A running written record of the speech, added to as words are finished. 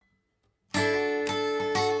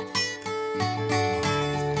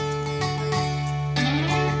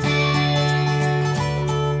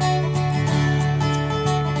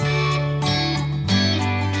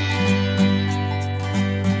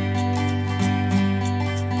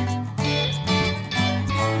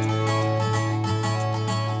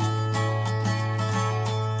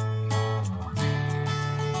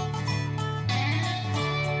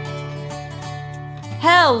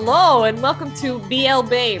Hello and welcome to BL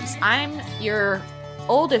Babes. I'm your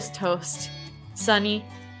oldest host, Sunny.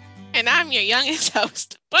 And I'm your youngest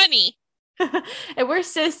host, Bunny. And we're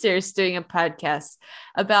sisters doing a podcast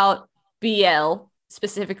about BL,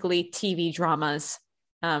 specifically TV dramas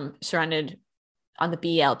surrounded on the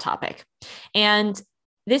BL topic. And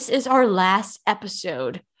this is our last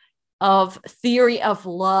episode of Theory of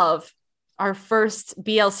Love, our first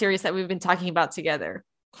BL series that we've been talking about together.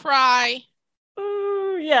 Cry.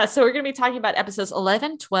 Yeah, so we're going to be talking about episodes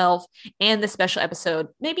 11, 12, and the special episode,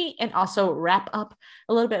 maybe, and also wrap up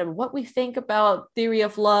a little bit of what we think about Theory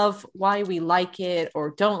of Love, why we like it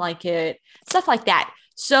or don't like it, stuff like that.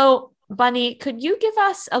 So, Bunny, could you give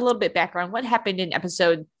us a little bit background? What happened in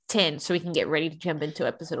episode 10 so we can get ready to jump into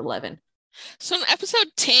episode 11? So in episode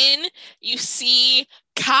 10, you see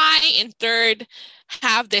Kai and Third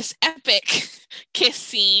have this epic kiss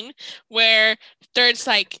scene where Third's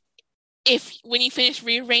like, when you finish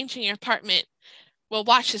rearranging your apartment, we'll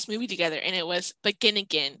watch this movie together. And it was Begin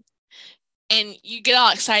Again. And you get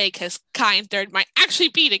all excited because Kai and Third might actually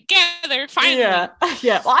be together finally. Yeah.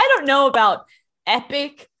 Well, I don't know about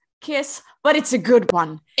epic kiss, but it's a good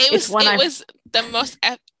one. It was the most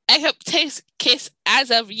epic kiss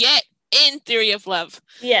as of yet in Theory of Love.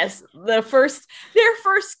 Yes, their first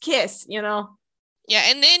kiss, you know. Yeah,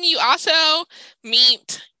 and then you also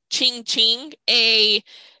meet Ching Ching, a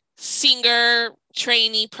singer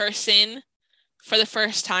trainee person, for the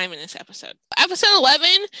first time in this episode. Episode 11,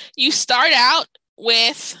 you start out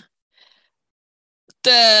with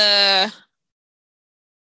the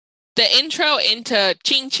intro into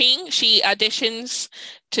Ching Ching. She auditions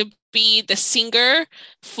to be the singer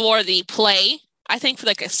for the play, I think for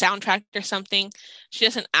like a soundtrack or something. She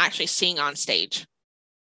doesn't actually sing on stage.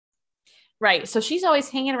 Right. So she's always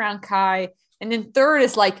hanging around Kai. And then Third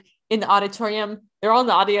is like in the auditorium. They're all in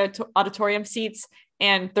the auditorium seats.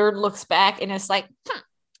 And Third looks back and it's like,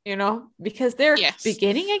 because they're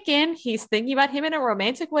beginning again. He's thinking about him in a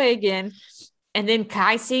romantic way again. And then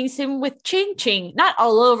Kai sees him with Ching Ching. Not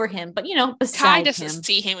all over him, but, beside Kai doesn't him.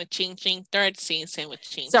 see him with Ching Ching. Third sees him with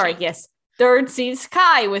Ching Ching. Sorry, yes. Third sees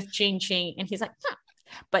Kai with Ching Ching. And he's like,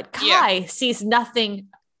 But Kai sees nothing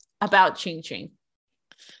about Ching Ching.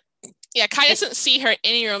 Yeah, Kai doesn't see her in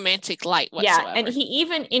any romantic light whatsoever. Yeah, and he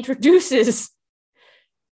even introduces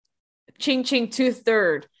Ching Ching to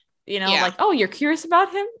Third. Like, oh, you're curious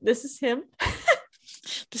about him? This is him.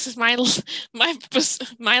 This is my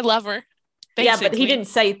lover. Basically. Yeah, but he didn't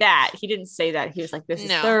say that. He was like, this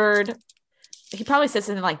is Third. He probably said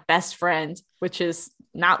something like best friend, which is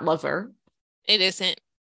not lover. It isn't,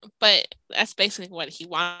 but that's basically what he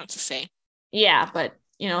wants to say. Yeah, but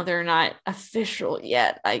they're not official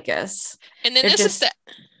yet, I guess. And then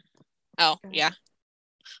Oh, yeah.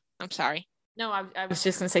 I'm sorry. No, I was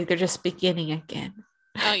just going to say they're just beginning again.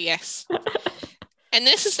 Oh, yes. And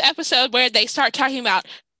this is the episode where they start talking about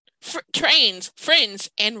trains,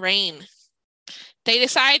 friends, and rain. They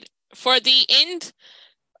decide for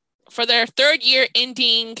their third year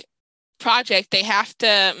ending project, they have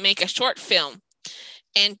to make a short film.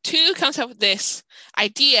 And Two comes up with this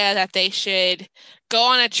idea that they should go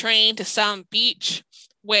on a train to some beach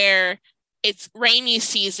where it's rainy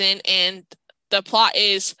season, and the plot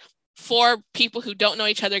is 4 people who don't know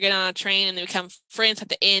each other get on a train and they become friends at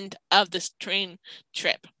the end of this train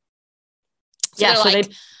trip.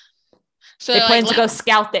 So they plan to go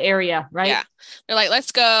scout the area, right? Yeah. They're like,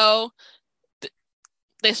 let's go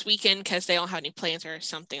this weekend because they don't have any plans or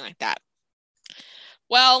something like that.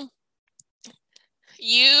 Well,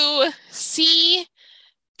 you see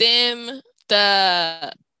them,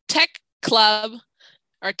 the tech club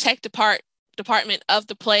or tech department of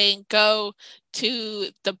the play, go to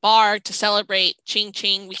the bar to celebrate Ching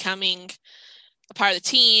Ching becoming a part of the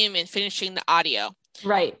team and finishing the audio.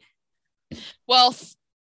 Right. Well,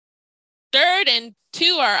 Third and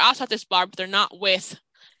Two are also at this bar, but they're not with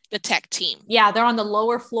the tech team. Yeah, they're on the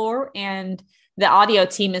lower floor and the audio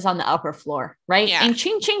team is on the upper floor, right? Yeah. And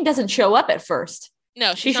Ching Ching doesn't show up at first.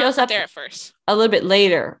 No, she shows up there at first. A little bit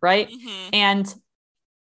later, right? Mm-hmm. And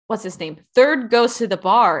what's his name? Third goes to the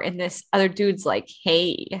bar and this other dude's like,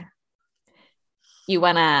 hey, you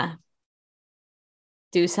want to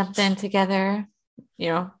do something together?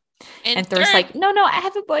 And Third's like, no, I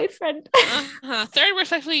have a boyfriend. Third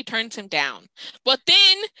respectfully turns him down. But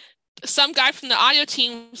then some guy from the audio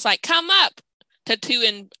team was like, come up to Two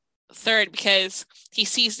and Third because he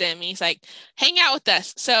sees them. And he's like, hang out with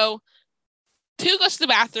us. So Two goes to the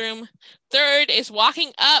bathroom. Third is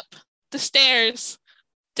walking up the stairs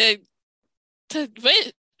to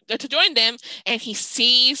join them. And he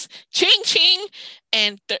sees Ching Ching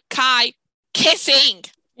and Kai kissing.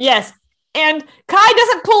 Yes. And Kai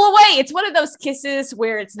doesn't pull away. It's one of those kisses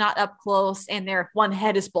where it's not up close and their one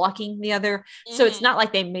head is blocking the other. So it's not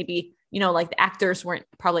like they maybe, like the actors weren't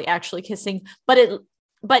probably actually kissing, but it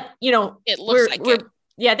looks like it.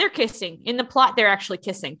 Yeah, they're kissing. In the plot, they're actually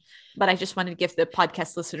kissing. But I just wanted to give the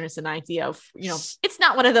podcast listeners an idea of, it's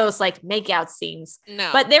not one of those like make out scenes. No.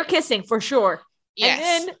 But they're kissing for sure.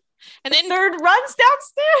 Yes. And then Third runs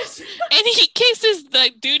downstairs. And he kisses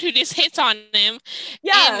the dude who just hits on him.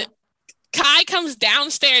 Yeah. And Kai comes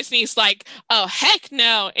downstairs and he's like, oh, heck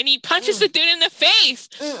no. And he punches the dude in the face.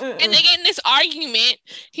 And they get in this argument.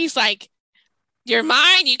 He's like, you're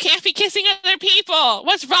mine. You can't be kissing other people.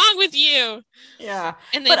 What's wrong with you? Yeah.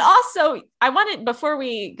 And then, but also, I wanted, before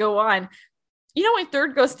we go on, when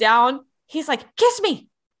Third goes down, he's like, kiss me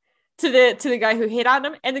to the guy who hit on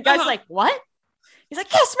him. And the guy's like, what? He's like,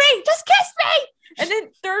 kiss me, just kiss me. And then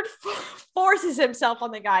Third forces himself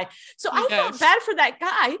on the guy. So I felt bad for that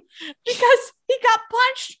guy because he got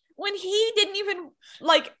punched when he didn't even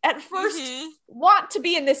at first want to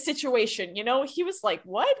be in this situation. He was like,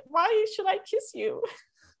 what? Why should I kiss you?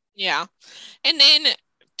 Yeah. And then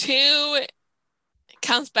 2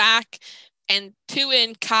 comes back and 2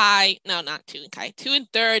 and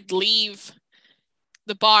Third leave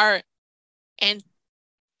the bar, and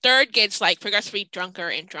Third gets progressively drunker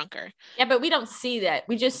and drunker. Yeah, but we don't see that.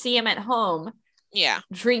 We just see him at home. Yeah.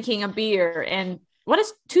 Drinking a beer. And what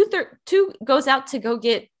is 2 goes out to go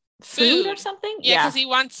get food or something? Yeah, because he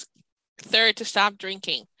wants Third to stop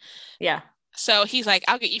drinking. Yeah. So he's like,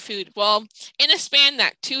 I'll get you food. Well, in a span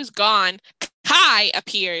that 2's gone, Kai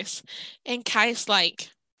appears. And Kai's like,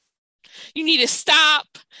 you need to stop.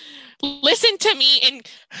 Listen to me. And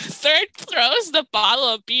Third throws the bottle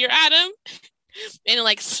of beer at him. And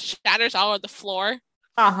it shatters all over the floor.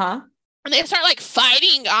 Uh-huh. And they start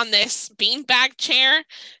fighting on this beanbag chair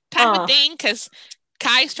type of thing, because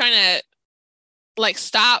Kai's trying to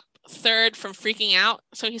stop Third from freaking out.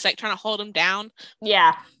 So he's trying to hold him down.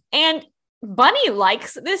 Yeah. And Bunny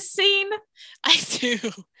likes this scene. I do.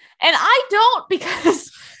 And I don't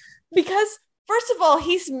because first of all, Kai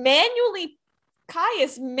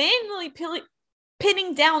is manually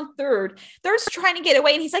pinning down Third. Third's trying to get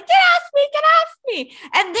away and he's like, get off me.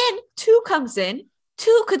 And then 2 comes in.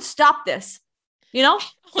 2 could stop this. 2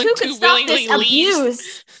 could stop this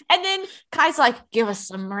abuse. And then Kai's like, give us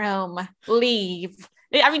some room. Leave.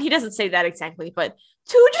 I mean, he doesn't say that exactly, but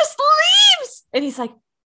 2 just leaves. And he's like,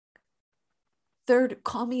 Third,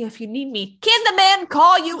 call me if you need me. Can the man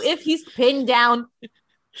call you if he's pinned down?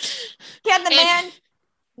 Can the man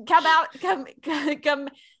come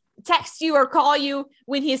text you or call you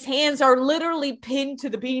when his hands are literally pinned to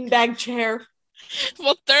the beanbag chair?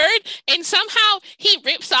 Well, Third, and somehow he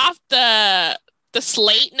rips off the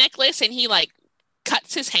slate necklace and he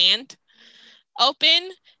cuts his hand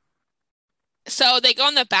open. So they go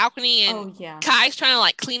on the balcony and Kai's trying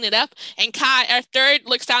to clean it up, and Third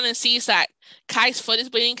looks down and sees that Kai's foot is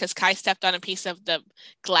bleeding because Kai stepped on a piece of the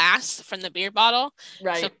glass from the beer bottle.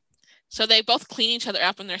 Right. So they both clean each other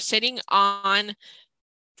up, and they're sitting on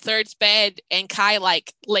Third's bed, and Kai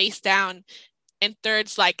lays down, and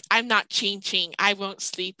Third's like, I'm not changing. I won't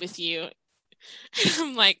sleep with you.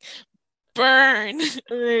 I'm like, burn.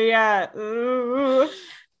 Yeah. Ooh.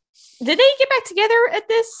 Did they get back together at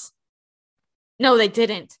this? No, they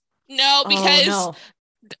didn't. No, because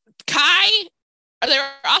Kai, they were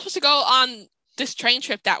all supposed to go on this train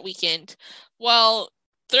trip that weekend. Well,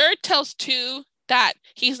 Third tells 2 that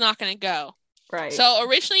he's not going to go. Right. So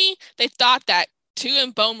originally they thought that 2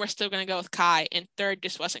 and Bone were still going to go with Kai, and Third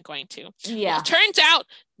just wasn't going to. Yeah. Well, turns out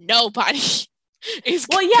nobody is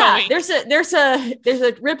well, yeah, going. there's a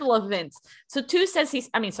ripple of events. So Third says he's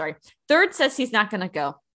not going to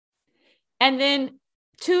go. And then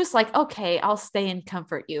 2's like, okay, I'll stay and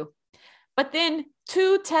comfort you. But then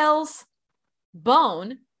 2 tells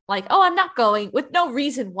Bone, oh, I'm not going, with no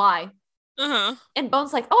reason why. Uh-huh. And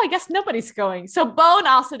Bone's like, oh, I guess nobody's going. So Bone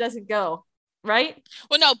also doesn't go, right?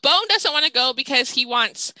 Well, no, Bone doesn't want to go because he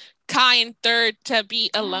wants Kai and Third to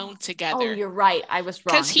be alone together. Oh, you're right. I was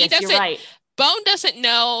wrong. Because you're right. Bone doesn't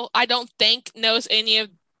know, I don't think, knows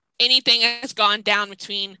anything that's gone down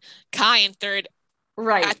between Kai and Third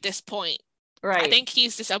at this point. Right. I think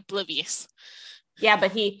he's just oblivious. Yeah,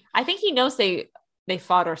 but I think he knows they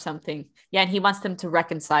fought or something. Yeah, and he wants them to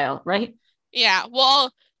reconcile, right? Yeah,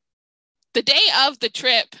 well, the day of the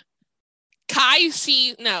trip,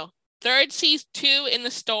 Third sees 2 in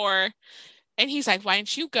the store, and he's like, why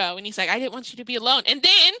didn't you go? And he's like, I didn't want you to be alone. And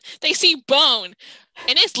then they see Bone,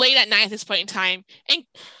 and it's late at night at this point in time, and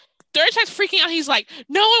Third starts freaking out. He's like,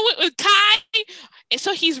 no one went with Kai. And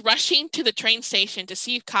so he's rushing to the train station to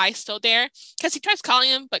see if Kai's still there. Because he tries calling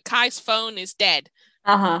him, but Kai's phone is dead.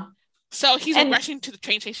 Uh-huh. So he's like rushing to the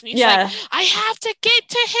train station. He's yeah. like, I have to get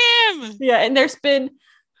to him. Yeah, and there's been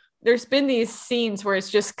these scenes where it's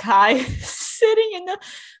just Kai sitting in the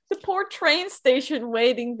poor train station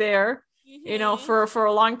waiting there, you know, for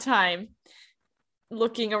a long time,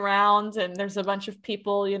 looking around, and there's a bunch of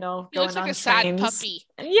people, you know, he going looks like on a trains. sad puppy.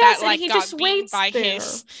 Yes, that, like, and he got just waits by there.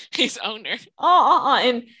 his owner.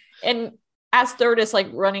 And as Third is like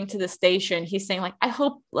running to the station, he's saying like, I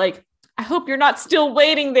hope you're not still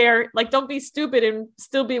waiting there. Like, don't be stupid and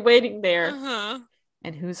still be waiting there. Uh-huh.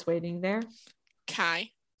 And who's waiting there?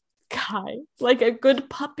 Kai, like a good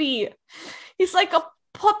puppy. He's like a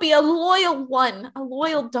puppy, a loyal one, a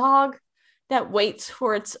loyal dog that waits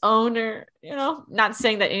for its owner. You know, not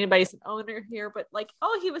saying that anybody's an owner here, but like,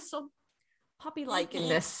 oh, he was so puppy-like in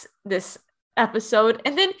this episode.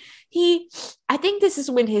 And then I think this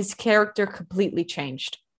is when his character completely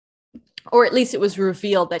changed, or at least it was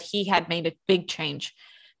revealed that he had made a big change,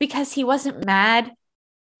 because he wasn't mad.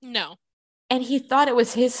 No. And he thought it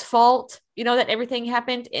was his fault, you know, that everything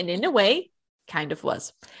happened. And in a way, kind of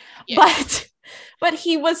was. Yes. But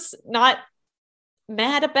he was not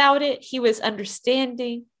mad about it. He was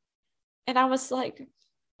understanding. And I was like,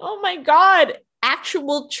 oh my God,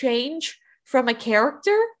 actual change from a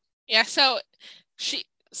character? Yeah, so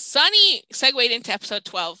Sunny segued into episode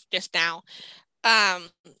 12 just now. That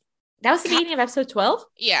was the beginning of episode 12?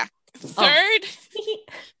 Yeah. Third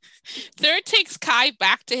takes Kai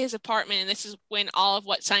back to his apartment, and this is when all of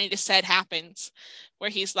what Sunny just said happens, where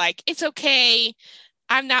he's like, it's okay,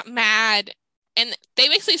 I'm not mad. And they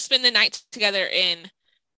basically spend the night together in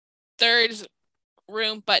Third's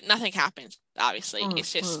room, but nothing happens, obviously.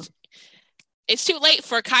 It's just, it's too late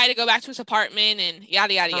for Kai to go back to his apartment and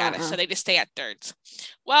yada, yada, yada. So they just stay at Third's.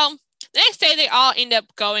 Well, the next day, they all end up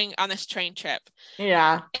going on this train trip.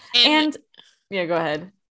 Yeah. And yeah, go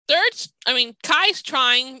ahead. Kai's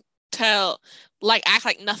trying to like act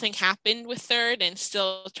like nothing happened with Third and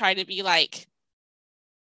still try to be like,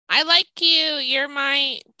 I like you, you're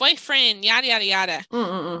my boyfriend, yada yada yada.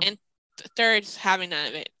 And Third's having none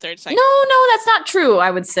of it. Third's like, no, that's not true,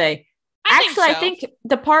 I would say. I think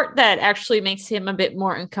the part that actually makes him a bit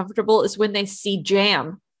more uncomfortable is when they see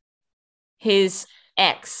Jam, his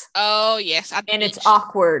ex. Oh yes, and it's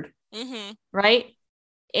awkward. Mm-hmm. Right?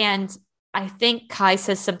 And I think Kai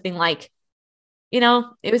says something like, you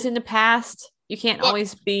know, it was in the past. You can't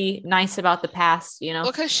always be nice about the past, you know?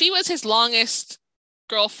 Because she was his longest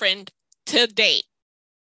girlfriend to date.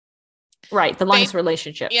 Right, the longest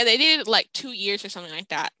relationship. Yeah, they did like 2 years or something like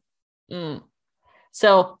that.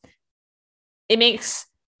 So it makes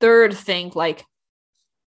Third think like,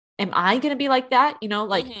 am I going to be like that? You know,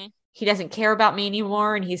 like he doesn't care about me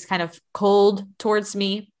anymore, and he's kind of cold towards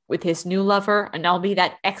me with his new lover, and I'll be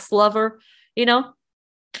that ex-lover, you know?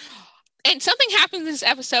 And something happens in this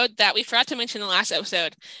episode that we forgot to mention in the last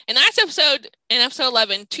episode. In episode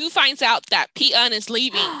 11, 2 finds out that P-Un is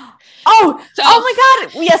leaving. Oh my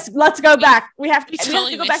God. Yes, let's go back. We have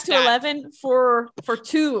to go back to 11 for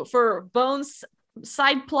 2, for Bones'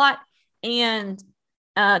 side plot and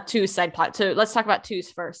 2's side plot. So let's talk about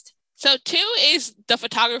 2's first. So 2 is the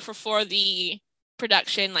photographer for the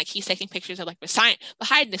production. Like, he's taking pictures of like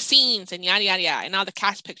behind the scenes and yada yada yada and all the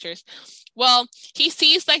cast pictures. Well, he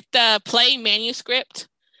sees like the play manuscript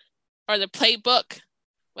or the playbook,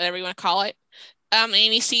 whatever you want to call it. And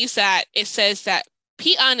he sees that it says that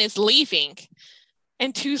P-Un is leaving.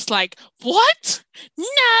 And 2's like, what?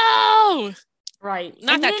 No! Right.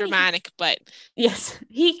 Not that dramatic, but... Yes.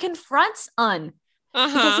 He confronts Un.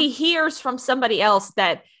 Because he hears from somebody else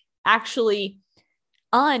that actually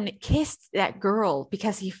Un kissed that girl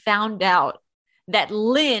because he found out that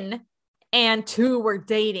Lin and 2 were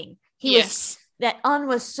dating. Un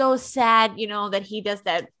was so sad, you know, that he does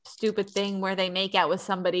that stupid thing where they make out with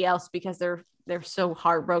somebody else because they're so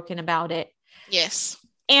heartbroken about it. Yes.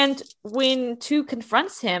 And when 2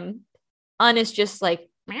 confronts him, Un is just like,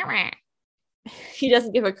 meh, meh. He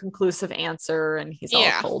doesn't give a conclusive answer, and he's all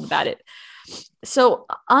cold about it. So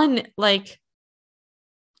Un like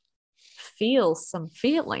feels some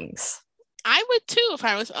feelings. I would too if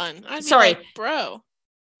I was Un. I'd be like, bro.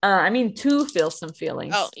 2 feels some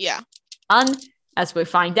feelings. Oh, yeah. Un, as we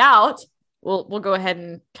find out, we'll go ahead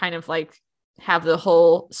and kind of like have the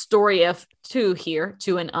whole story of 2 here,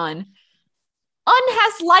 2 and Un. Un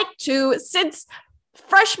has liked 2 since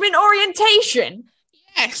freshman orientation.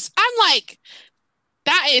 Yes. I'm like,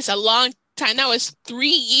 that is a long time. That was 3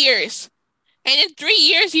 years. And in 3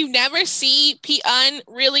 years, you never see P-Un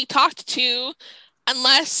really talk to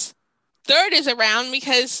unless Third is around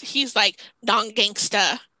because he's like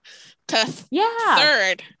non-gangsta to Yeah.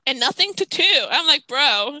 third and nothing to two. I'm like,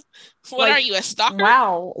 bro, what Like, are you, a stalker?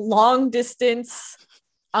 wow, long distance,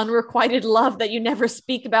 unrequited love that you never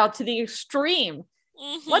speak about to the extreme.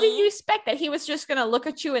 What did you expect? That he was just going to look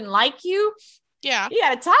at you and like you? Yeah. You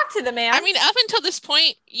got to talk to the man. I mean, up until this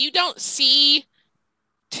point, you don't see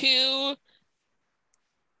two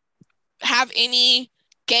have any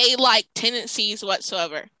gay-like tendencies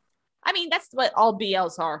whatsoever. I mean, that's what all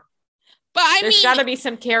BLs are. But There's got to be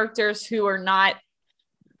some characters who are not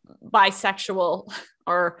bisexual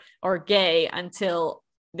or gay until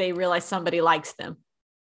they realize somebody likes them.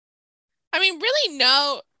 I mean, really,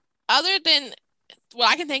 no. Other than what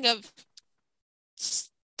I can think of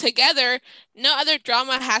together, no other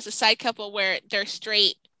drama has a side couple where they're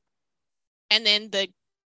straight, and then the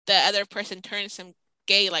other person turns them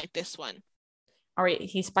gay like this one. All right,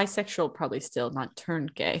 he's bisexual, probably still not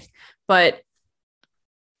turned gay, but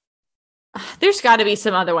there's got to be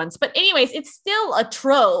some other ones. But anyways, it's still a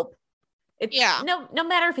trope. Yeah. No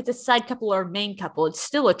matter if it's a side couple or a main couple, it's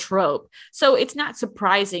still a trope. So it's not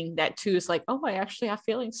surprising that two is like, oh, I actually have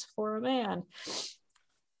feelings for a man.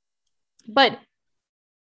 But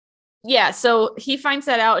yeah, so he finds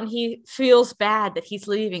that out and he feels bad that he's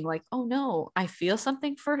leaving. Like, oh no, I feel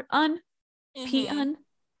something for P-un.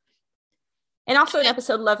 And also in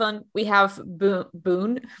episode 11, we have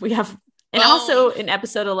Boone. We have, and also in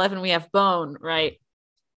episode 11, we have Bone, right?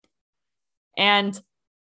 And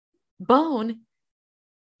Bone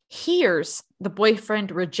hears the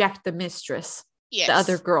boyfriend reject the mistress. Yes. The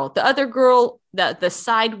other girl, the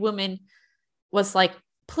side woman was like,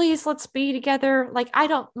 please, let's be together. Like, I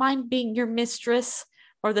don't mind being your mistress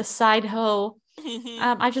or the side hoe.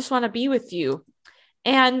 I just want to be with you.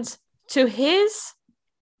 And to his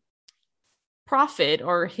profit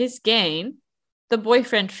or his gain, the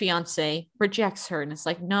boyfriend fiance rejects her and it's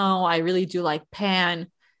like, no, I really do like Pan.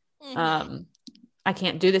 I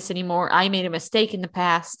can't do this anymore. I made a mistake in the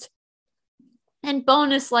past. And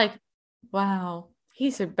Bone is like, wow,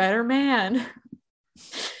 he's a better man.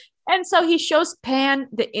 And so he shows Pan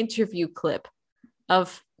the interview clip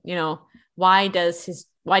of, you know, why does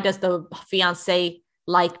the fiance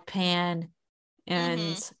like Pan?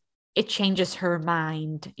 And it changes her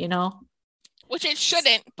mind, you know? Which it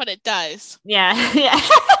shouldn't, but it does. Yeah. Yeah.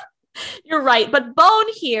 You're right. But Bone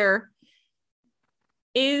here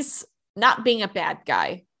is not being a bad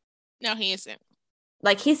guy. No, he isn't.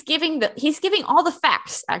 Like he's giving all the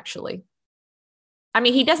facts, actually. I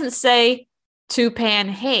mean, he doesn't say to Pan,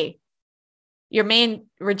 hey, your man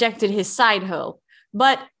rejected his side hoe.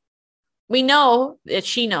 But we know that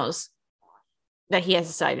she knows that he has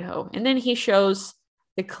a side hoe. And then he shows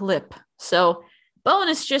the clip. So Bone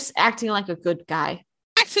is just acting like a good guy.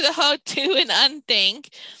 Back to the hoe two and unthing.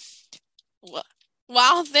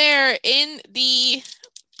 While they're in the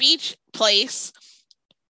beach place,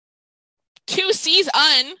 two sees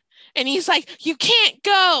and he's like, you can't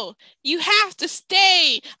go. You have to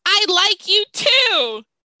stay. I like you too.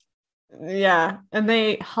 Yeah. And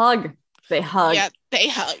they hug. Yeah, they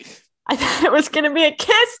hug. I thought it was going to be a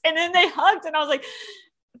kiss. And then they hugged. And I was like,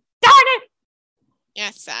 darn it. Yeah,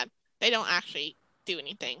 it's sad. They don't actually do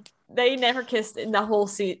anything. They never kissed in the whole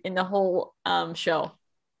show.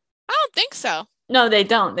 I don't think so. No, they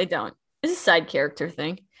don't. It's a side character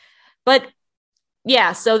thing. But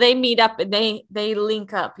yeah, so they meet up and they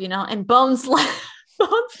link up, you know, and Bones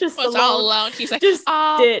just all alone. He's like, just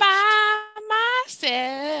all ditched. by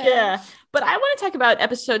myself. Yeah. But I want to talk about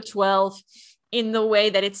episode 12 in the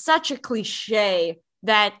way that it's such a cliche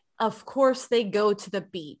that, of course, they go to the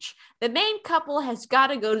beach. The main couple has got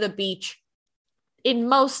to go to the beach in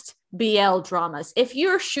most BL dramas. If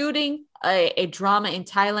you're shooting a drama in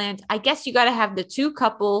Thailand, I guess you got to have the two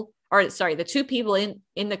people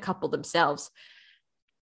in the couple themselves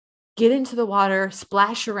get into the water,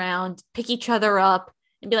 splash around, pick each other up,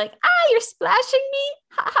 and be like, you're splashing me?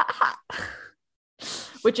 Ha ha ha.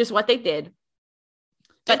 Which is what they did.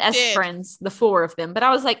 But as friends, the four of them. But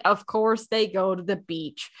I was like, of course they go to the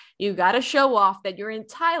beach. You got to show off that you're in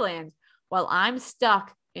Thailand while I'm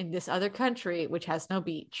stuck in this other country, which has no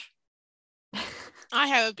beach. I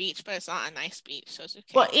have a beach, but it's not a nice beach, so it's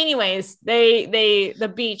okay. Well, anyways,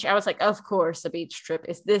 the beach, I was like, of course, a beach trip.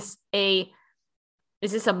 Is this a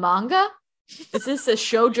manga? Is this a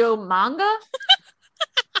shoujo manga?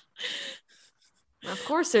 Of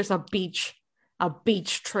course there's a beach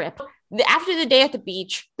trip. After the day at the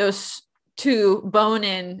beach, those two, Bone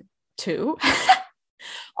and two,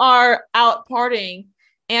 are out partying,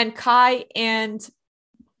 and Kai and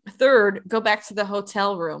Third go back to the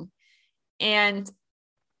hotel room. And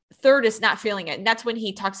Third is not feeling it. And that's when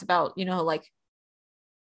he talks about, you know, like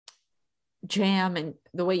Jam and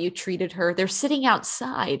the way you treated her. They're sitting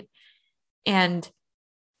outside and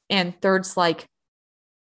Third's like,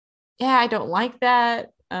 yeah, I don't like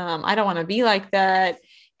that. I don't want to be like that.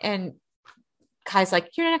 And Kai's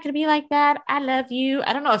like, you're not going to be like that. I love you.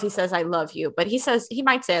 I don't know if he says I love you, but he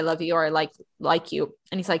might say I love you or I like you.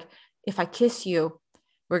 And he's like, if I kiss you,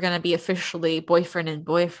 we're going to be officially boyfriend and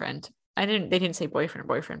boyfriend. They didn't say boyfriend or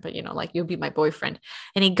boyfriend, but you know, like you'll be my boyfriend.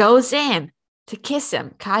 And he goes in to kiss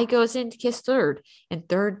him. Kai goes in to kiss Third and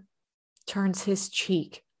Third turns his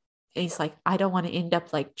cheek. And he's like, I don't want to end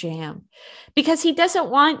up like Jam because he doesn't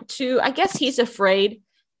want to, I guess he's afraid.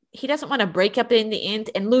 He doesn't want to break up in the end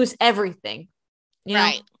and lose everything, you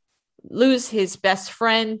know, lose his best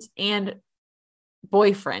friend and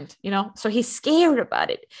boyfriend, you know, so he's scared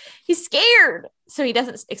about it. He's scared. So he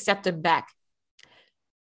doesn't accept him back.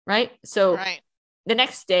 Right. So the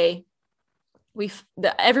next day,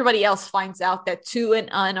 everybody else finds out that Tu and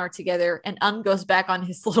Un are together and Un goes back on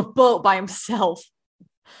his little boat by himself.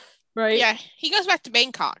 Right. Yeah. He goes back to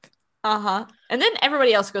Bangkok. And then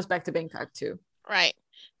everybody else goes back to Bangkok too. Right.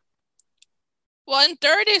 Well, and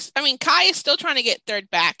Third is, Kai is still trying to get Third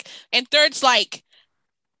back. And Third's like,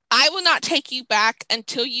 I will not take you back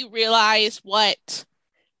until you realize what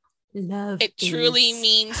love it truly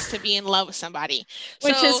means to be in love with somebody.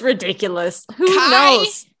 Which is ridiculous. Who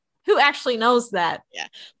knows? Who actually knows that? Yeah.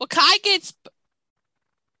 Well, Tu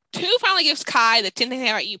finally gives Kai the 10 things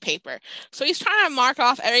about you paper. So he's trying to mark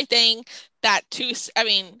off everything that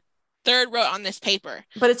Third wrote on this paper.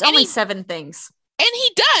 But it's only 7 things. And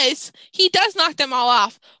he does knock them all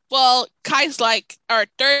off. Well, Third's like,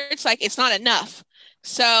 it's not enough.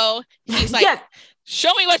 So he's like,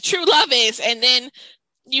 show me what true love is. And then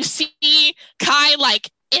you see Kai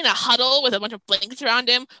like in a huddle with a bunch of blankets around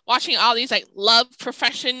him, watching all these like love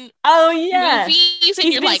profession movies.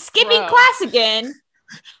 And you're like, skipping class again.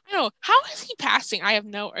 I know. How is he passing? I have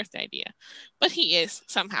no earth idea. But he is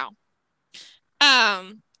somehow.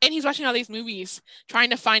 And he's watching all these movies,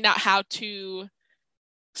 trying to find out how to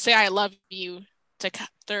say I love you to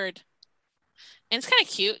Third. And it's kind of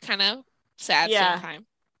cute, kind of sad same time.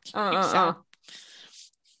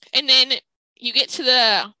 And then you get to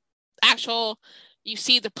the actual, you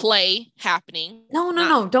see the play happening.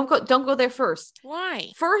 No. Don't go there first.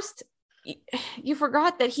 Why? First, you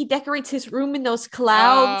forgot that he decorates his room in those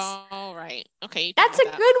clouds. Oh, right. Okay. That's a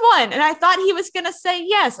good one. And I thought he was going to say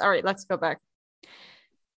yes. All right, let's go back.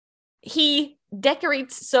 He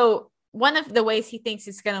decorates. So one of the ways he thinks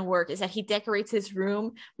it's going to work is that he decorates his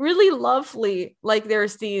room really lovely. Like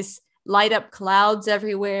there's these light up clouds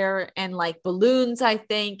everywhere and like balloons. I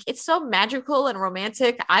think it's so magical and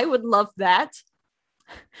romantic. I would love that.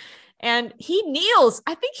 And he kneels.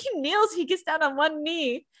 I think he kneels. He gets down on one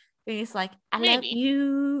knee and he's like, I love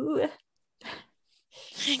you.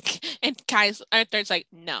 And Third's like,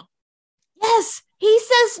 no. Yes, he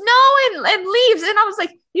says no and leaves. And I was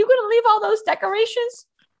like, you gonna leave all those decorations?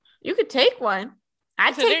 You could take one.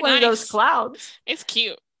 I'd take one of those clouds. It's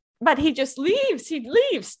cute. But he just leaves. He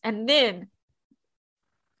leaves. And then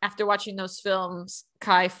after watching those films,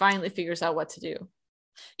 Kai finally figures out what to do.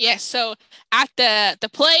 Yes, so at the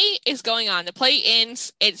play is going on. The play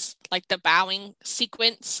ends. It's like the bowing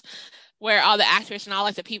sequence where all the actors and all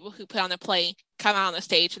like the people who put on the play come out on the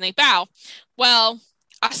stage and they bow. Well,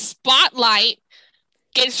 a spotlight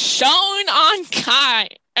gets shown on Kai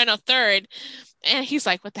and a Third, and he's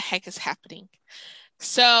like, what the heck is happening?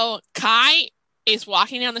 So Kai is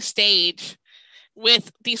walking down the stage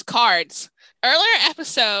with these cards. Earlier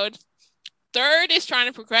episode, Third is trying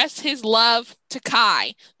to progress his love to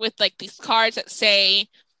Kai with like these cards that say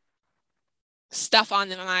stuff on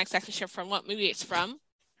them. I'm not exactly sure from what movie it's from,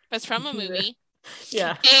 but it's from a movie.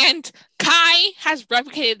 Yeah. And Kai has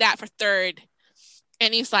replicated that for Third.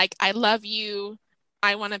 And he's like, I love you.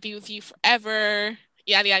 I want to be with you forever.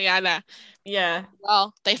 Yada, yada, yada. Yeah.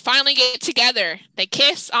 Well, they finally get together. They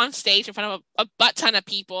kiss on stage in front of a butt ton of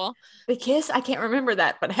people. They kiss? I can't remember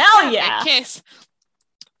that, but hell yeah. They kiss.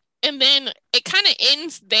 And then it kind of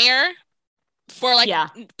ends there for like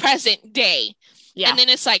present day. Yeah. And then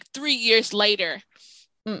it's like 3 years later.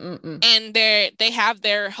 And they have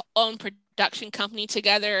their own production company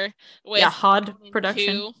together with HOD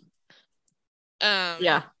production.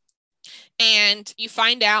 And you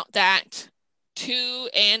find out that Tu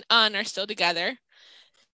and Un are still together.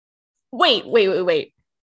 Wait.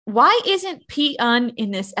 Why isn't P-Un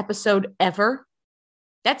in this episode ever?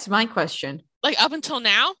 That's my question. Like up until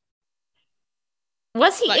now?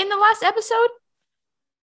 Was he in the last episode?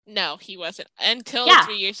 No, he wasn't. Until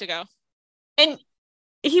 3 years ago. And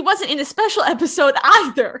he wasn't in the special episode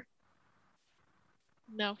either.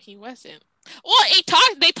 No, he wasn't. Well,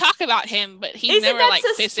 they talk about him, but he's Isn't never that like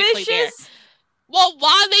suspicious? physically there. Well,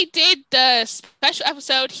 while they did the special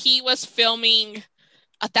episode, he was filming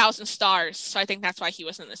 1,000 Stars, so I think that's why he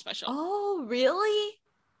was in the special. Oh, really?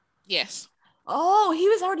 Yes. Oh, he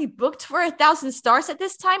was already booked for 1,000 Stars at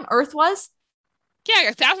this time. Earth was. Yeah,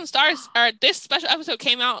 1,000 Stars. Or this special episode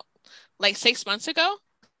came out like 6 months ago.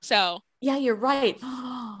 So yeah, you're right.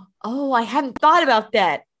 Oh, I hadn't thought about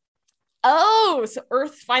that. Oh, so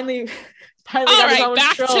Earth finally all got his right, own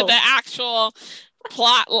back show. to the actual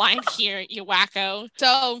plot line here, you wacko.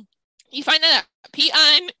 So you find out that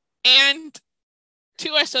Pete-Un and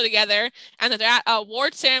two are still together, and that they're at a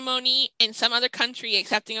award ceremony in some other country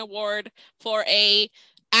accepting an award for a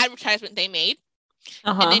advertisement they made.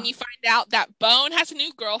 And then you find out that Bone has a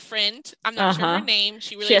new girlfriend. I'm not sure her name.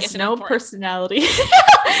 She has isn't no important. Personality.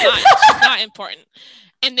 She's not important.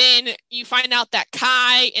 And then you find out that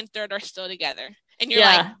Kai and Third are still together. And you're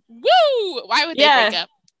like, woo! Why would they break up?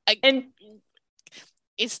 Like, and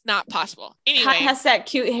it's not possible. Anyway. Kai has that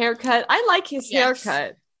cute haircut. I like his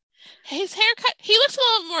haircut. His haircut, he looks a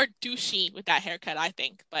little more douchey with that haircut, I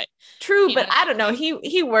think. But true, but I don't know.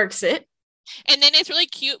 He works it. And then it's really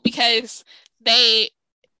cute because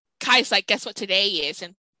Kai's like, guess what today is?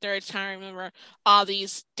 And Third's trying to remember all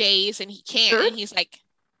these days, and he can't. Third? And he's like,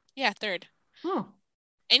 yeah, Third. Oh.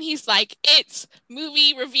 And he's like, it's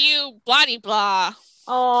movie review, blah, blah, blah.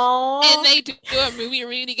 Oh. And they do a movie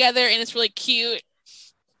review together, and it's really cute.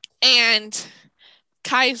 And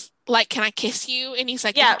Kai's like, can I kiss you? And he's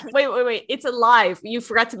like, yeah, wait. It's a live. You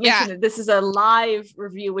forgot to mention that this is a live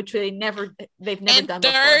review, which they've never done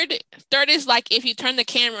before. Third is like, if you turn the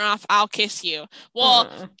camera off, I'll kiss you.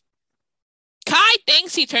 Well, Kai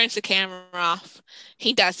thinks he turns the camera off.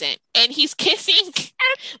 He doesn't. And he's kissing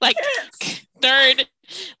like Third,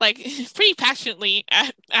 like pretty passionately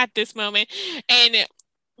at this moment. And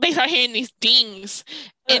they start hearing these dings,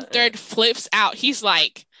 and Third flips out. He's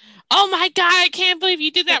like, oh my God, I can't believe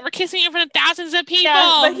you did that. We're kissing in front of thousands of people.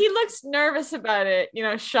 Yeah, but he looks nervous about it,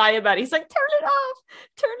 shy about it. He's like, turn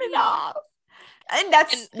it off. And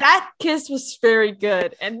that kiss was very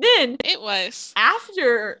good. And then it was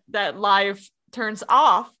after that live turns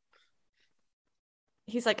off,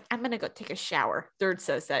 he's like, I'm gonna go take a shower. Third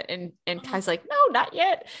says that, and Kai's like, no, not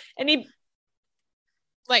yet. And he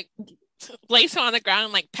like lays him on the ground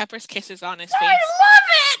and like peppers kisses on his face. I love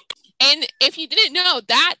it. And if you didn't know,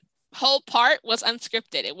 that whole part was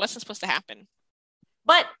unscripted. It wasn't supposed to happen.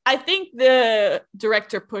 But I think the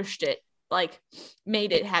director pushed it, like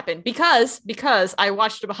made it happen because I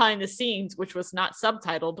watched the behind the scenes, which was not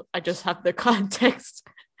subtitled. I just have the context.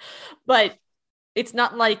 But it's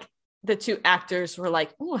not like the two actors were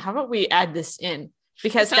like, oh, how about we add this in?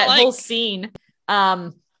 Because that whole scene,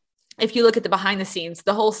 if you look at the behind the scenes,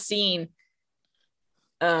 the whole scene,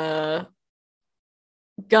 Gunn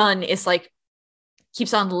is like,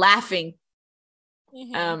 keeps on laughing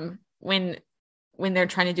when they're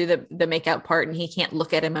trying to do the makeout part, and he can't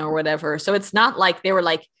look at him or whatever. So it's not like they were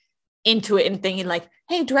like into it and thinking like,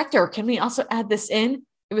 hey, director, can we also add this in?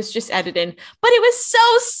 It was just added in, but it was so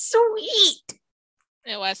sweet.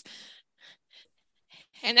 It was.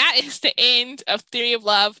 And that is the end of Theory of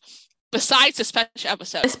Love, besides the special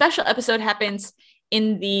episode. The special episode happens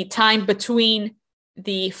in the time between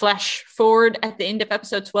the flash forward at the end of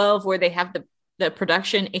episode 12, where they have the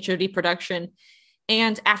production, HOD production,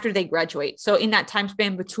 and after they graduate. So in that time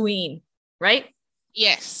span between, right?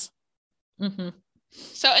 Yes. Mm-hmm.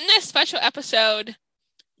 So in this special episode,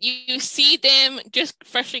 you see them just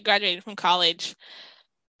freshly graduated from college.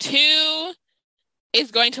 Two is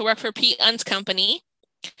going to work for Pete-Un's company.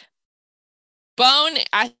 Bone,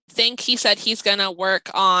 I think he said he's going to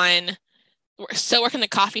still work in the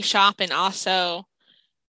coffee shop and also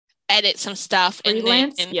edit some stuff.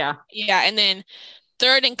 Freelance? Yeah. And then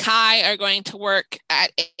Third and Kai are going to work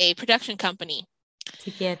at a production company.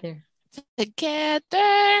 Together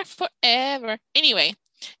forever. Anyway,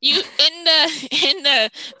 you in the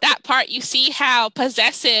that part, you see how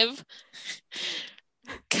possessive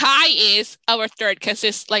Kai is over Third, because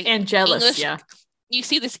it's like, and jealous. English, yeah, you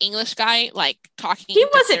see this English guy like talking. He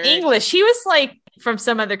wasn't English. He was like from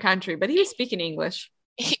some other country, but he was speaking English.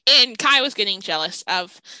 And Kai was getting jealous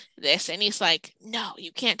of this, and he's like, no,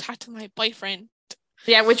 you can't talk to my boyfriend.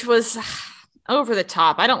 Yeah, which was over the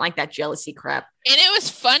top. I don't like that jealousy crap. And it was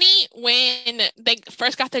funny when they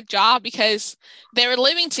first got the job, because they were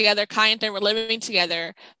living together. Kai and Third were living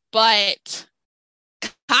together, but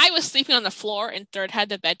Kai was sleeping on the floor and Third had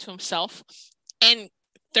the bed to himself. And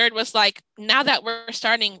Third was like, now that we're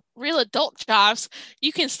starting real adult jobs,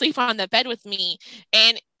 you can sleep on the bed with me.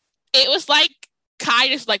 And it was like Kai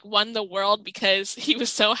just like won the world because he was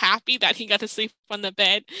so happy that he got to sleep on the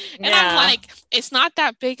bed. And I'm Yeah. like, it's not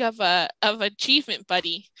that big of achievement,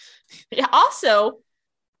 buddy. Yeah. Also,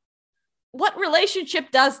 what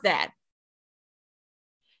relationship does that?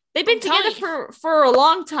 They've been together for a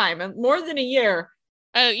long time, more than a year.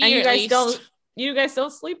 A year and you guys don't. You guys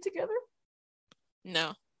don't sleep together?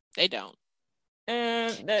 No, they don't.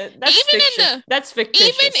 That's even fiction. That's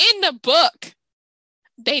fictitious. Even in the book,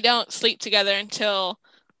 they don't sleep together until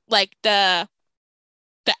like the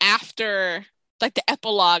after, like the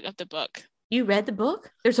epilogue of the book. You read the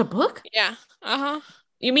book? There's a book? Yeah.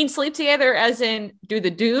 You mean sleep together as in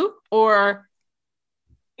do or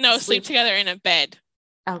no, sleep together in a bed.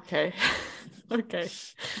 Okay. Okay.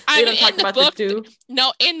 I mean, in the book,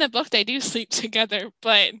 no, in the book they do sleep together,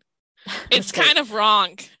 but it's kind of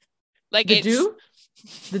wrong. Like the do?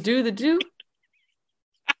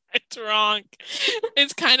 It's wrong.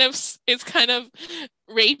 It's kind of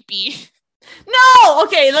rapey. No,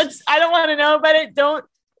 okay, I don't want to know about it. Don't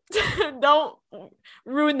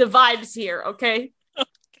ruin the vibes here, okay?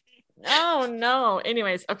 Oh no.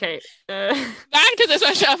 Anyways, okay. Back to the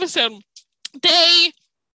special episode.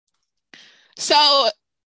 So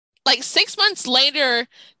like 6 months later,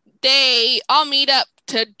 they all meet up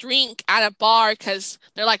to drink at a bar because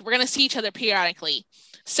they're like, we're gonna see each other periodically.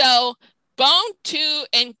 So Bone, 2,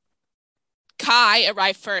 and Kai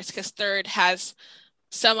arrive first because Third has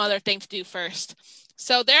some other thing to do first.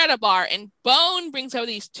 So they're at a bar and Bone brings over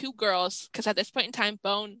these 2 girls because at this point in time,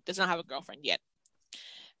 Bone does not have a girlfriend yet.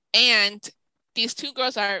 And these 2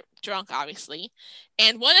 girls are drunk, obviously.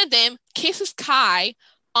 And one of them kisses Kai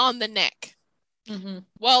on the neck. Mm-hmm.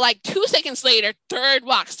 Well, like 2 seconds later, Third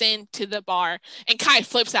walks into the bar and Kai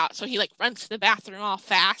flips out. So he like runs to the bathroom all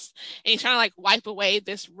fast and he's trying to like wipe away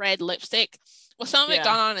this red lipstick. Well, some of it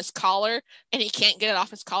got on his collar and he can't get it off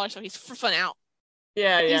his collar. So he's flipping out.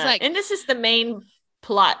 Yeah. He's like, and this is the main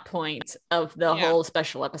plot point of the whole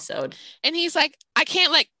special episode. And he's like, I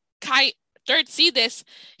can't let Kai Third see this.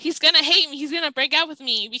 He's going to hate me. He's going to break out with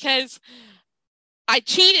me because I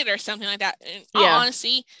cheated or something like that. And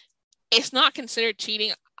honestly, it's not considered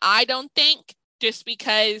cheating, I don't think, just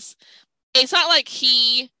because it's not like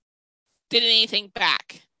he did anything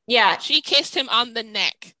back. Yeah. She kissed him on the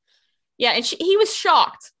neck. Yeah, and he was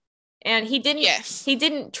shocked. And he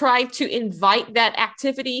didn't try to invite that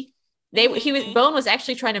activity. Bone was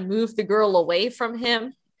actually trying to move the girl away from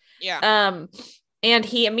him. Yeah. And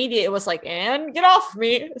he immediately was like, and get off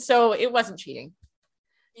me. So it wasn't cheating.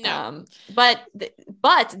 No. But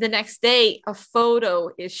the next day a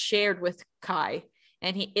photo is shared with Kai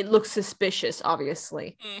and it looks suspicious,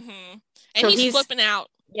 obviously. Mm-hmm. And so he's flipping out.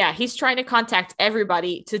 Yeah, he's trying to contact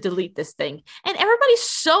everybody to delete this thing. And everybody's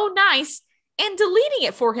so nice and deleting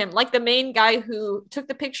it for him. Like the main guy who took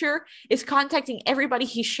the picture is contacting everybody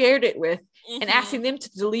he shared it with and asking them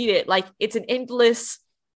to delete it. Like it's an endless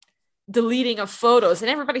deleting of photos and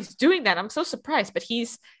everybody's doing that. I'm so surprised, but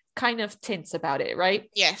he's kind of tense about it, right?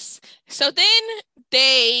 Yes. So then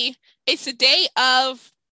it's the day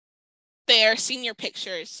of their senior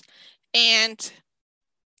pictures and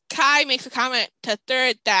Kai makes a comment to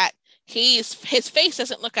Third that his face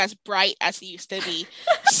doesn't look as bright as he used to be.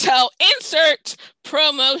 So insert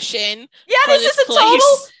promotion. Yeah, this is a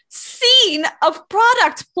total scene of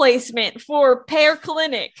product placement for Pear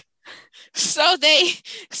Clinic. So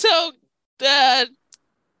the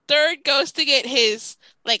Third goes to get his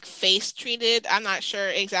like face treated. I'm not sure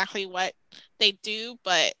exactly what they do,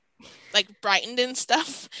 but like brightened and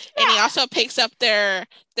stuff. Yeah. And he also picks up their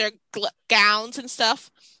gowns and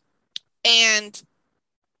stuff. And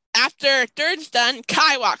after Third's done,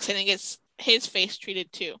 Kai walks in and gets his face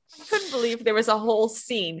treated too. I couldn't believe there was a whole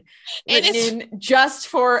scene written in just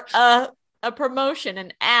for a promotion,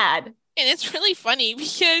 an ad. And it's really funny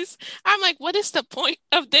because I'm like, what is the point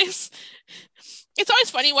of this? It's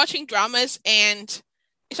always funny watching dramas, and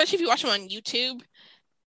especially if you watch them on YouTube,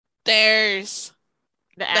 there's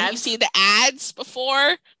the ads. You see the ads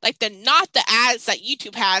before, like not the ads that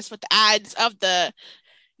YouTube has, but the ads of the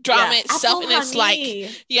drama itself. Apple and it's honey.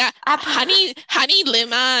 Like, honey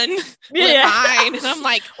lemon, lemon. And I'm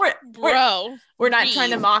like, bro, we're not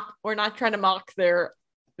trying to mock their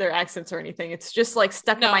accents or anything. It's just like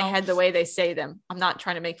stuck in my head the way they say them. I'm not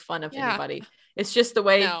trying to make fun of anybody. It's just the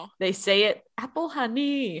way they say it. Apple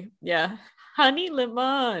honey. Yeah. Honey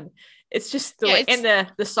lemon. It's just the way. And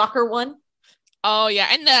the soccer one. Oh yeah.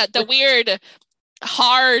 And the weird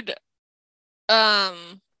hard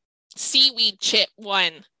seaweed chip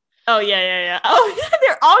one. Oh yeah. Oh yeah,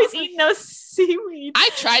 they're always eating those seaweed. I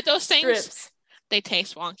tried those things. Strips. They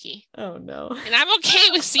taste wonky. Oh no. And I'm okay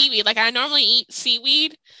with seaweed. Like I normally eat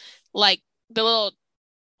seaweed, like the little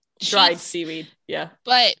Dried sheets, seaweed. Yeah.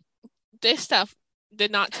 but this stuff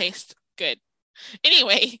did not taste good.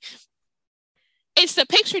 Anyway, it's the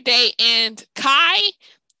picture day, and Kai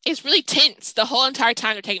is really tense the whole entire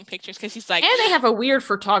time they're taking pictures because he's like, and they have a weird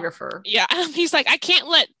photographer. yeah, he's like, I can't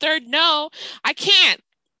let Third know. I can't.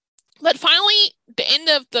 But finally, the end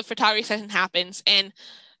of the photography session happens, and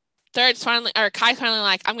Kai's finally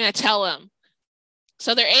like, I'm gonna tell him.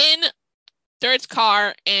 So they're in Third's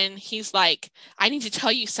car, and he's like, I need to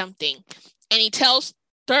tell you something. And he tells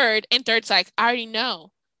Third, and Third's like, I already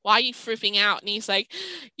know. Why are you freaking out? And he's like,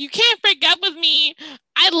 you can't break up with me.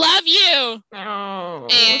 I love you. Oh,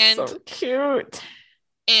 and so cute.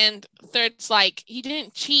 And Third's like, he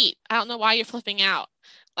didn't cheat. I don't know why you're flipping out.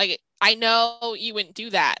 Like, I know you wouldn't do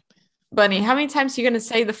that. Bunny, how many times are you going to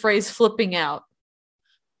say the phrase flipping out?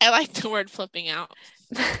 I like the word flipping out.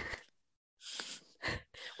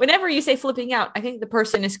 Whenever you say flipping out, I think the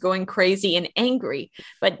person is going crazy and angry.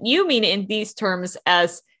 But you mean it in these terms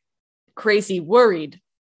as crazy worried.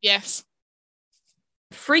 Yes.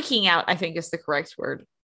 Freaking out, I think, is the correct word.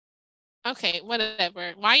 Okay,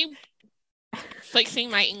 whatever. Why are you flexing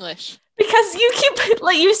my English? Because you keep,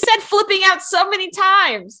 like, you said flipping out so many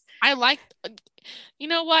times. I like, you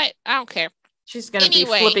know what? I don't care. She's going to be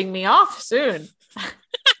flipping me off soon. I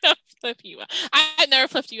don't flip you off. I've never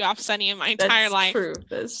flipped you off, Sunny, in my entire life.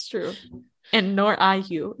 That's true. And nor I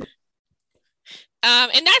you.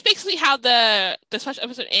 And that's basically how the special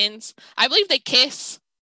episode ends. I believe they kiss.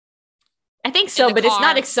 I think so, but it's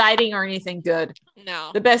not exciting or anything good. No.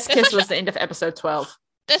 The best kiss was the end of episode 12.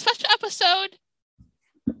 The special episode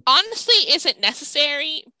honestly isn't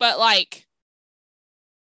necessary, but like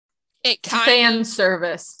it kind fan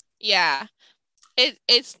service. Yeah.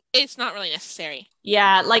 It's not really necessary.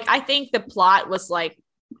 Yeah, like I think the plot was like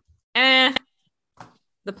the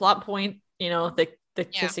plot point, you know, the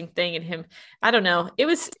kissing thing and him. I don't know. It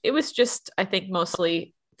was just, I think,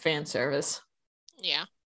 mostly fan service. Yeah.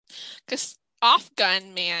 Because Off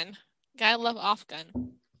Gun, man. Gotta love Off Gun.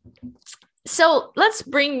 So let's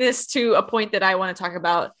bring this to a point that I want to talk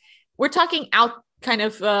about. We're talking out kind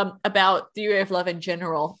of about Theory of Love in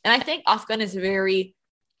general. And I think Off Gun is a very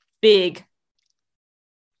big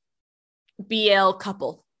BL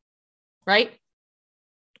couple, right?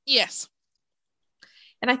 Yes.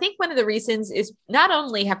 And I think one of the reasons is not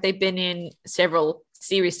only have they been in several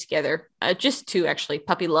series together, just two actually,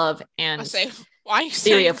 Puppy Love and why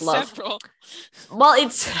Theory of Love. Several? Well,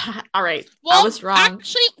 it's all right. Well, I was wrong.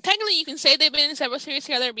 Actually, technically, you can say they've been in several series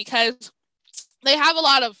together because they have a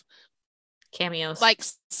lot of cameos, like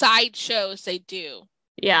side shows they do.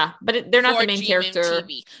 Yeah, but they're not the main character.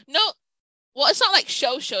 No, well, it's not like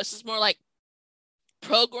shows. It's more like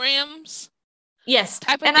programs. Yes,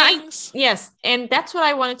 type of things. Yes, and that's what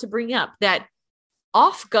I wanted to bring up. That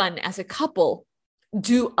Off Gun as a couple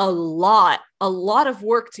do a lot of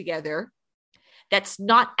work together. That's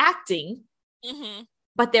not acting,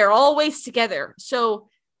 but they're always together. So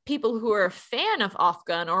people who are a fan of Off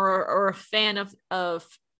Gun or a fan of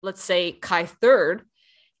let's say Kai Third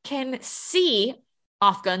can see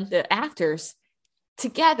Off Gun, the actors,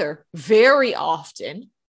 together very often,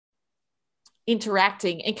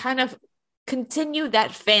 interacting and kind of continue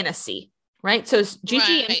that fantasy, right? So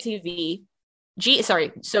GMMTV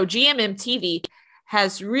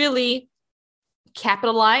has really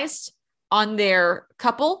capitalized on their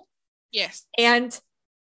couple. Yes. And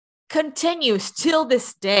continues till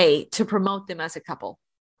this day to promote them as a couple.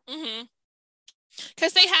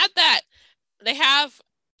 Because they have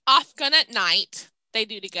Off Gun at Night they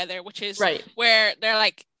do together, which is where they're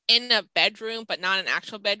like in a bedroom, but not an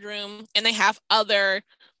actual bedroom. And they have other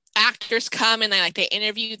actors come and they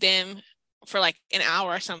interview them for like an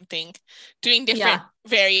hour or something, doing different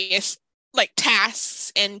various like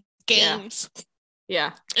tasks and games.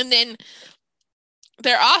 Yeah. And then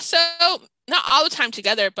they're also not all the time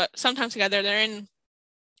together, but sometimes together. They're in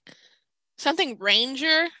something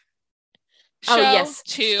Ranger show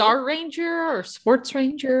too. Star Ranger or Sports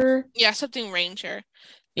Ranger. Yeah, something Ranger.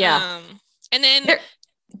 Yeah. And then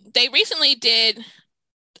they recently did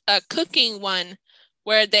a cooking one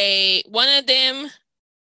where they go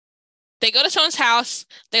to someone's house,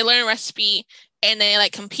 they learn a recipe, and they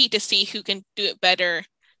like compete to see who can do it better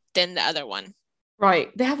than the other one.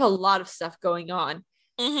 Right. They have a lot of stuff going on.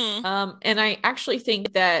 And I actually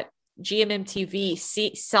think that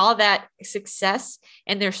GMMTV saw that success,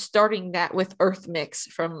 and they're starting that with Earth Mix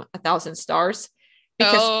from 1,000 Stars,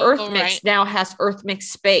 because Earth Mix now has Earth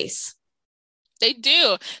Mix Space. They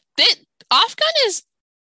do. Afghan is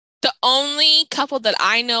the only couple that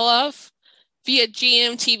I know of via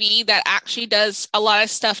GMTV that actually does a lot of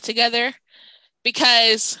stuff together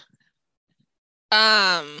because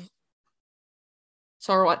So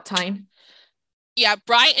what time? yeah,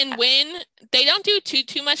 Bright and Win, they don't do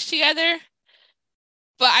too much together.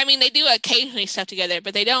 But I mean they do occasionally stuff together,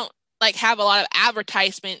 but they don't like have a lot of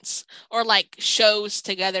advertisements or like shows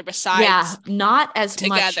together besides not as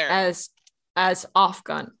together. much as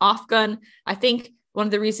Afghan. Afghan, I think one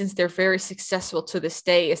of the reasons they're very successful to this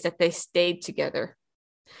day is that they stayed together,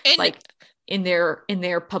 And like in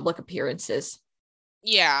their public appearances.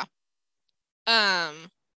 yeah.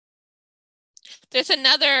 There's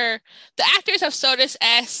the actors of Sodas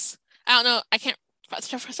S. I don't know. I can't,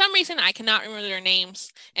 for some reason, I cannot remember their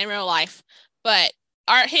names in real life, but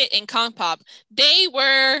Art Hit and Kong Pop, they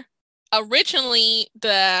were originally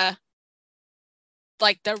the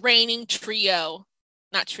reigning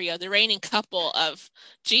the reigning couple of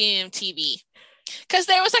GMTV. Because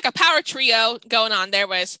there was like a power trio going on. There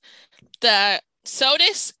was the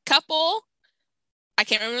Sodas couple, I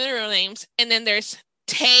can't remember their real names, and then there's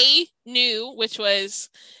Tae New, which was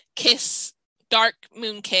Kiss, Dark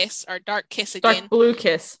Moon Kiss, or Dark Kiss again. Dark Blue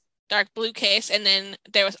Kiss. Dark Blue Kiss, and then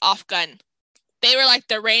there was Afghan. They were like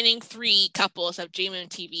the reigning three couples of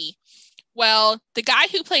GMTV. Well, the guy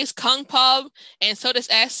who plays Kung Pub and Sodas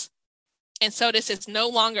S and Sodas is no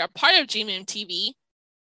longer a part of GMTV.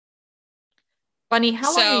 Bunny,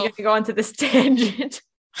 how long are you going to go into this tangent?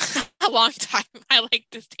 A long time. I like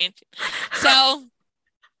this tangent. So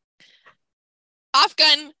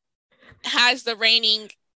Afghan has the reigning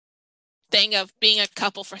thing of being a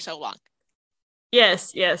couple for so long.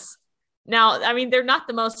 Yes. Now, I mean, they're not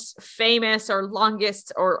the most famous or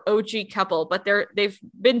longest or OG couple, but they've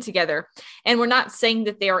been together, and we're not saying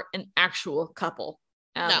that they are an actual couple.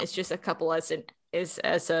 No. It's just a couple as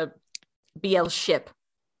a BL ship.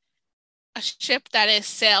 A ship that is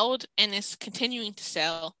sailed and is continuing to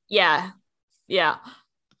sail. Yeah.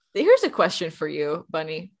 Here's a question for you,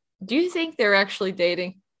 Bunny. Do you think they're actually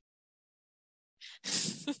dating?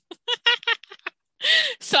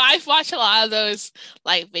 So I've watched a lot of those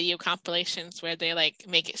like video compilations where they like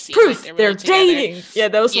make it seem proof like they're dating. Yeah,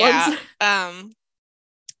 those ones. And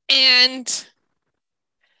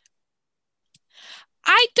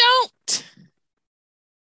I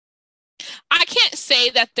can't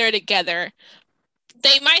say that they're together.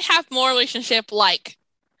 They might have more relationship like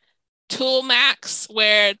Tool Max,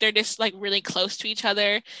 where they're just like really close to each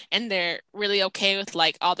other and they're really okay with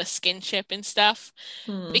like all the skinship and stuff.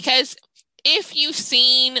 Because if you've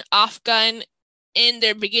seen Afghan in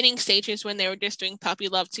their beginning stages when they were just doing puppy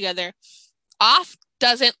love together, Off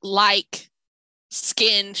doesn't like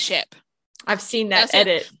skinship. I've seen that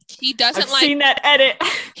edit. He doesn't seen that edit.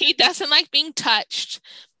 He doesn't like being touched.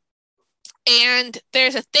 And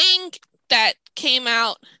there's a thing that came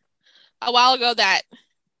out a while ago that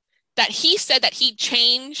he said that he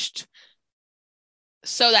changed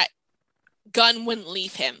so that Gunn wouldn't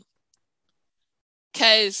leave him.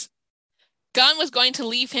 Because Gunn was going to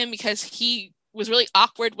leave him because he was really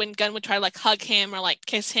awkward when Gunn would try to like hug him or like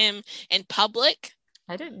kiss him in public.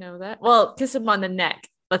 I didn't know that. Well, kiss him on the neck.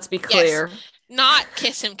 Let's be clear. Yes. Not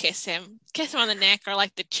kiss him. Kiss him on the neck or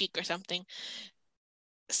like the cheek or something.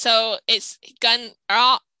 So it's Gunn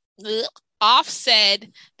Off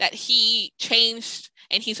said that he changed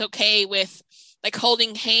and he's okay with like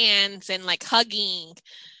holding hands and like hugging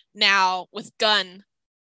now with Gunn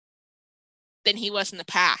than he was in the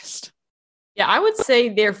past. Yeah, I would say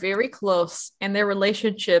they're very close and their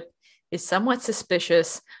relationship is somewhat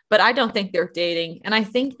suspicious, but I don't think they're dating. And I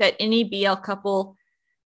think that any BL couple,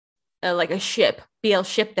 like a BL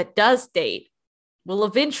ship that does date, will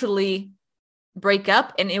eventually break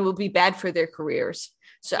up and it will be bad for their careers.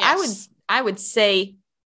 So yes. I would say,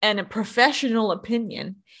 in a professional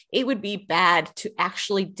opinion, it would be bad to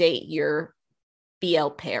actually date your BL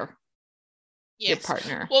pair, your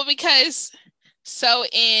partner. Well, because so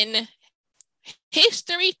in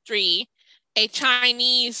History 3, a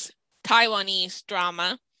Chinese-Taiwanese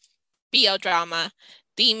drama, BL drama,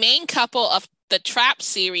 the main couple of the Trap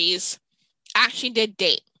series actually did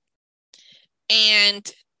date. And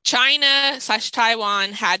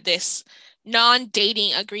China/Taiwan had this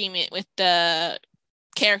non-dating agreement with the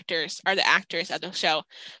characters or the actors of the show.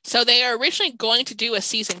 So they are originally going to do a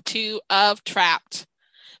season 2 of Trapped,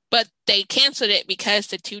 but they canceled it because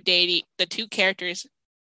the two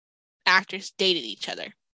actors dated each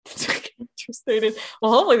other.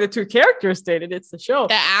 Well, hopefully the two characters dated. It's the show.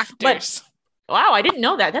 The actors. But, wow, I didn't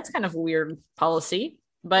know that. That's kind of a weird policy.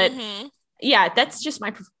 But yeah, that's just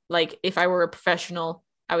my, like, if I were a professional,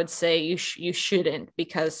 I would say you shouldn't,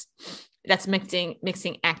 because that's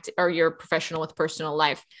mixing act or your professional with personal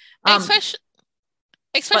life.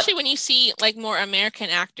 Especially when you see like more American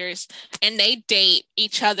actors and they date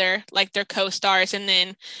each other like their co-stars, and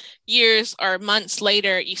then years or months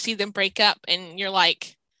later you see them break up and you're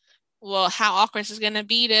like, well, how awkward is it going to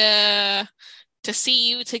be to see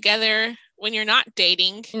you together when you're not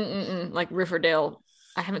dating? Like Riverdale.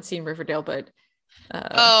 I haven't seen Riverdale, but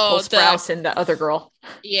Cole Sprouse and the other girl.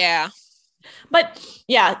 Yeah. But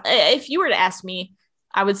yeah, if you were to ask me,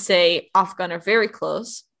 I would say Afghan are very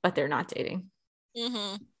close, but they're not dating.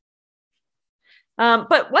 Mm-hmm.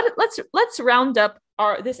 But let's round up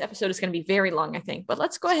this episode is going to be very long, I think, but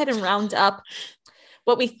let's go ahead and round up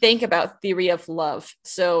what we think about Theory of Love.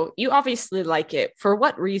 So you obviously like it. For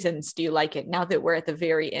what reasons do you like it now that we're at the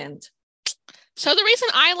very end? So the reason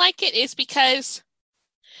I like it is because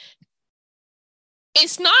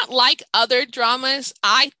it's not like other dramas,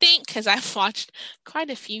 I think, because I've watched quite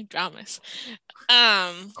a few dramas.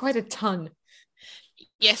 Quite a ton.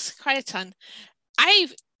 Yes, quite a ton.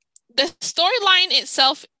 The storyline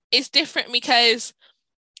itself is different because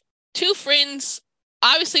two friends,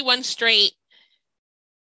 obviously one straight,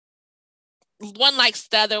 one likes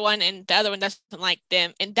the other one and the other one doesn't like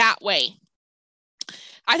them in that way.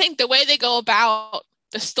 I think the way they go about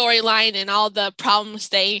the storyline and all the problems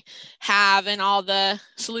they have and all the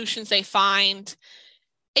solutions they find,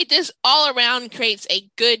 it just all around creates a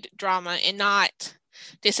good drama and not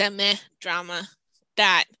just a meh drama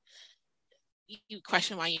that you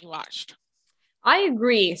question why you watched. I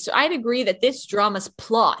agree. So I'd agree that this drama's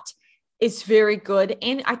plot is very good,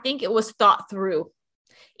 and I think it was thought through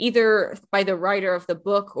either by the writer of the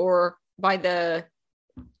book or by the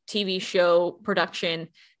TV show production,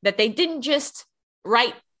 that they didn't just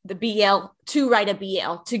write the BL to write a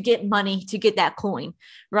BL to get money, to get that coin,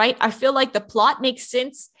 right? I feel like the plot makes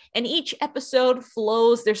sense and each episode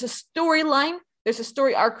flows. There's a storyline, there's a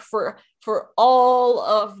story arc for all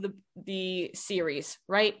of the series,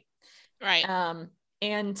 right? Right.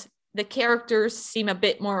 And the characters seem a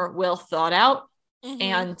bit more well thought out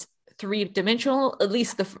and three-dimensional, at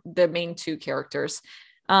least the main two characters,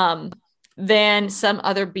 than some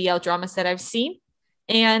other BL dramas that I've seen.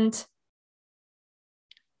 And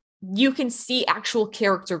you can see actual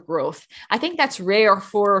character growth. I think that's rare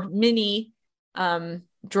for many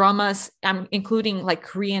dramas, including like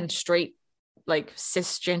Korean straight, like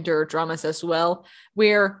cisgender dramas as well,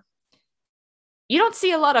 where you don't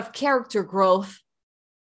see a lot of character growth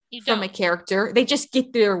from a character. They just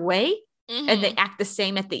get their way and they act the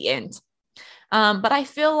same at the end. But I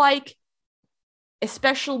feel like,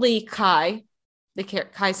 especially Kai, the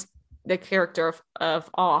character of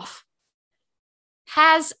Off,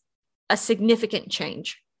 has a significant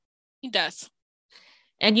change. He does.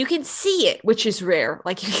 And you can see it, which is rare.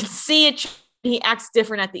 Like, you can see it. He acts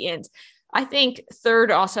different at the end. I think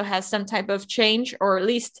Third also has some type of change, or at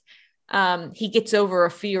least he gets over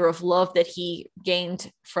a fear of love that he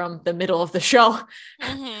gained from the middle of the show.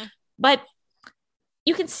 But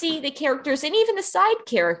you can see the characters and even the side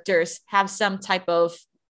characters have some type of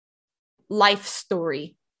life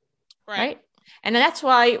story. Right? And that's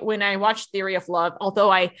why when I watched Theory of Love,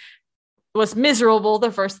 although I was miserable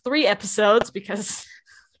the first 3 episodes because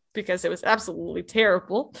it was absolutely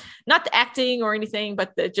terrible, not the acting or anything,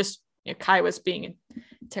 but Kai was being a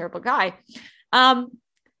terrible guy.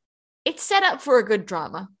 It's set up for a good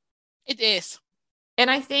drama. It is. And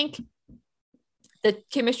I think the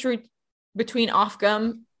chemistry between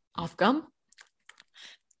Gum.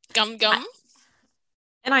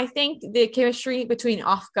 And I think the chemistry between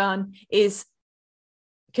Afghan is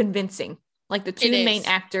convincing. Like, the two main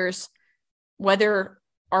actors, whether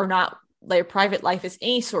or not their private life is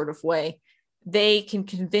any sort of way, they can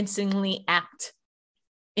convincingly act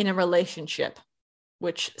in a relationship,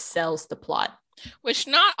 which sells the plot. Which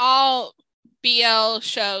not all BL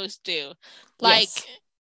shows do. Like, yes.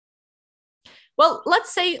 Well,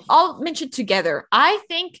 let's say I'll mention Together. I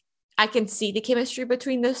think I can see the chemistry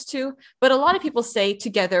between those two, but a lot of people say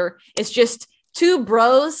Together is just two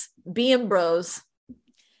bros being bros.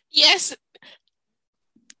 Yes.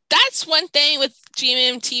 That's one thing with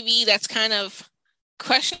GMMTV that's kind of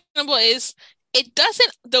questionable, is it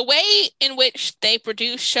doesn't, the way in which they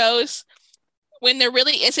produce shows, when there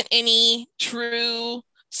really isn't any true,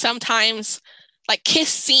 sometimes like kiss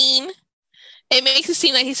scene, it makes it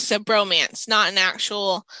seem like it's just a bromance, not an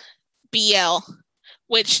actual BL,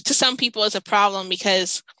 which to some people is a problem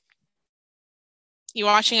because you're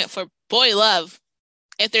watching it for boy love.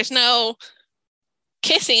 If there's no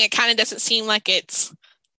kissing, it kind of doesn't seem like it's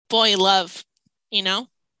boy love, you know?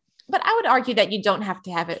 But I would argue that you don't have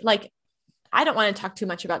to have it. Like, I don't want to talk too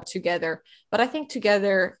much about Together, but I think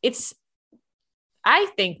Together, I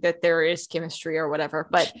think that there is chemistry or whatever,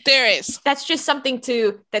 but there is. That's just something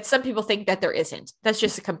that some people think that there isn't. That's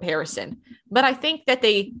just a comparison. But I think that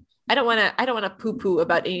I don't want to poo-poo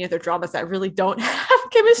about any other dramas that really don't have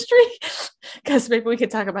chemistry, because maybe we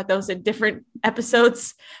could talk about those in different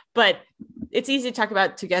episodes. But it's easy to talk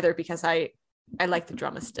about Together because I like the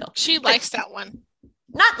drama still. She likes that one.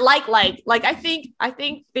 Not like I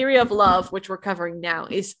think Theory of Love, which we're covering now,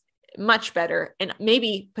 is much better and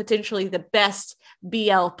maybe potentially the best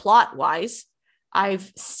BL plot wise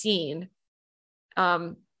I've seen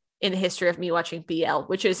in the history of me watching BL,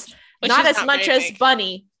 which is not as much as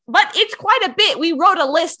Bunny, but it's quite a bit. We wrote a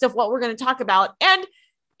list of what we're going to talk about, and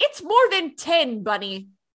it's more than 10, Bunny.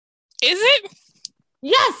 Is it?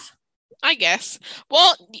 Yes, I guess.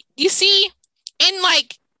 Well, you see, in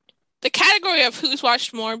like the category of who's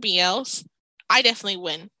watched more BLs, I definitely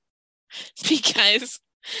win because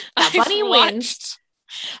Bunny wins.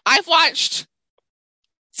 I've watched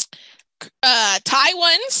Thai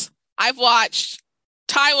ones, I've watched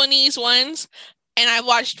Taiwanese ones, and I've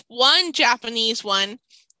watched one Japanese one.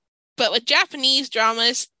 But with Japanese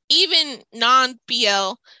dramas, even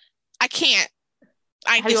non-BL, I can't.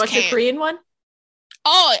 Have you watched the Korean one?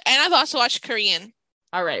 Oh, and I've also watched Korean.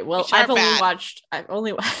 All right. Well, I've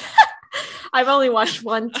only watched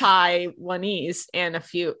one Taiwanese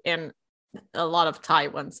and a lot of Thai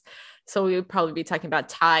ones. So we would probably be talking about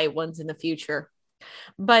Thai ones in the future.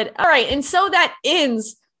 But all right. And so that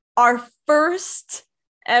ends our first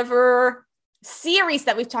ever series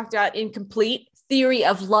that we've talked about in Complete Theory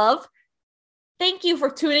of Love. Thank you for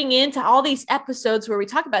tuning in to all these episodes where we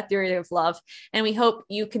talk about Theory of Love. And we hope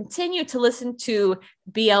you continue to listen to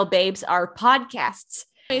BL Babes, our podcasts.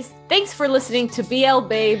 Anyways, thanks for listening to BL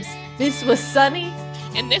Babes. This was Sunny.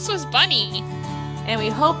 And this was Bunny. And we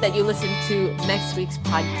hope that you listen to next week's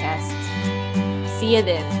podcast. See you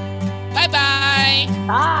then. Bye-bye.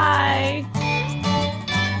 Bye.